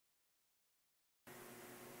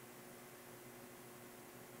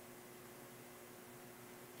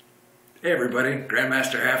Hey everybody,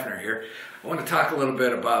 Grandmaster Hafner here. I want to talk a little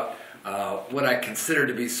bit about what I consider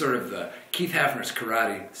to be sort of the Keith Hafner's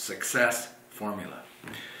karate success formula.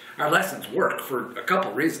 Our lessons work for a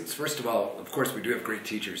couple reasons. First of all, of course, we do have great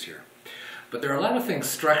teachers here. But there are a lot of things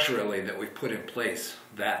structurally that we've put in place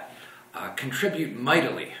that contribute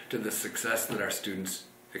mightily to the success that our students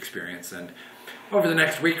experience. And over the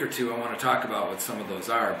next week or two, I want to talk about what some of those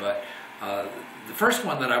are. But the first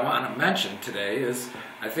one that I want to mention today is,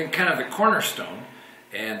 I think, kind of the cornerstone,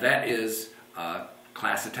 and that is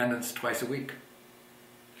class attendance twice a week.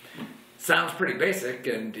 Sounds pretty basic,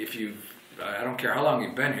 and if I don't care how long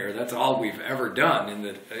you've been here, that's all we've ever done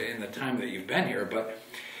in the time that you've been here, but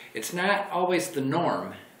it's not always the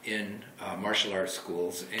norm in martial arts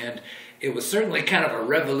schools, and it was certainly kind of a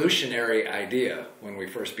revolutionary idea when we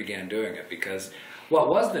first began doing it, because what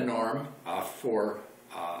was the norm for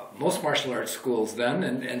most martial arts schools then,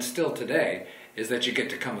 and still today, is that you get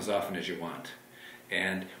to come as often as you want.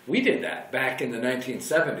 And we did that back in the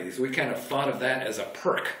 1970s. We kind of thought of that as a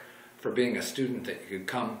perk for being a student, that you could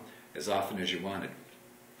come as often as you wanted.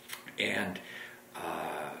 And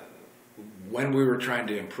when we were trying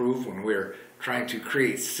to improve, when we were trying to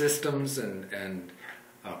create systems and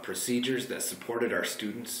procedures that supported our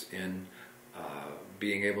students in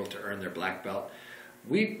being able to earn their black belt,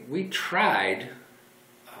 we tried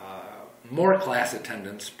more class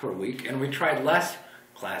attendance per week, and we tried less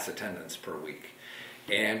class attendance per week.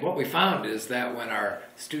 And what we found is that when our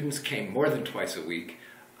students came more than twice a week,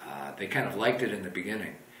 they kind of liked it in the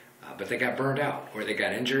beginning, but they got burned out, or they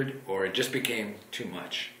got injured, or it just became too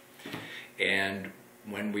much. And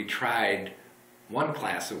when we tried one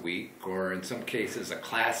class a week, or in some cases a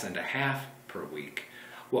class and a half per week,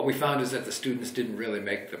 what we found is that the students didn't really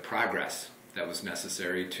make the progress that was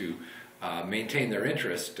necessary to maintain their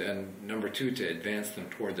interest, and number two, to advance them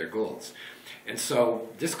toward their goals. And so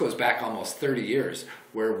this goes back almost 30 years,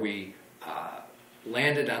 where we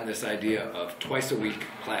landed on this idea of twice a week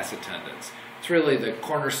class attendance. It's really the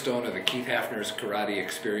cornerstone of the Keith Hafner's karate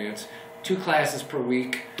experience. 2 classes per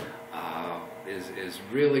week is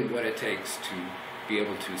really what it takes to be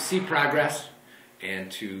able to see progress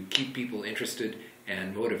and to keep people interested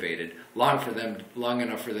and motivated long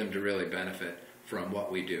enough for them to really benefit from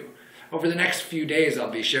what we do. Over the next few days,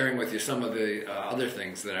 I'll be sharing with you some of the other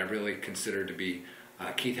things that I really consider to be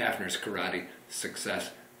Keith Hafner's karate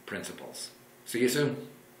success principles. See you soon.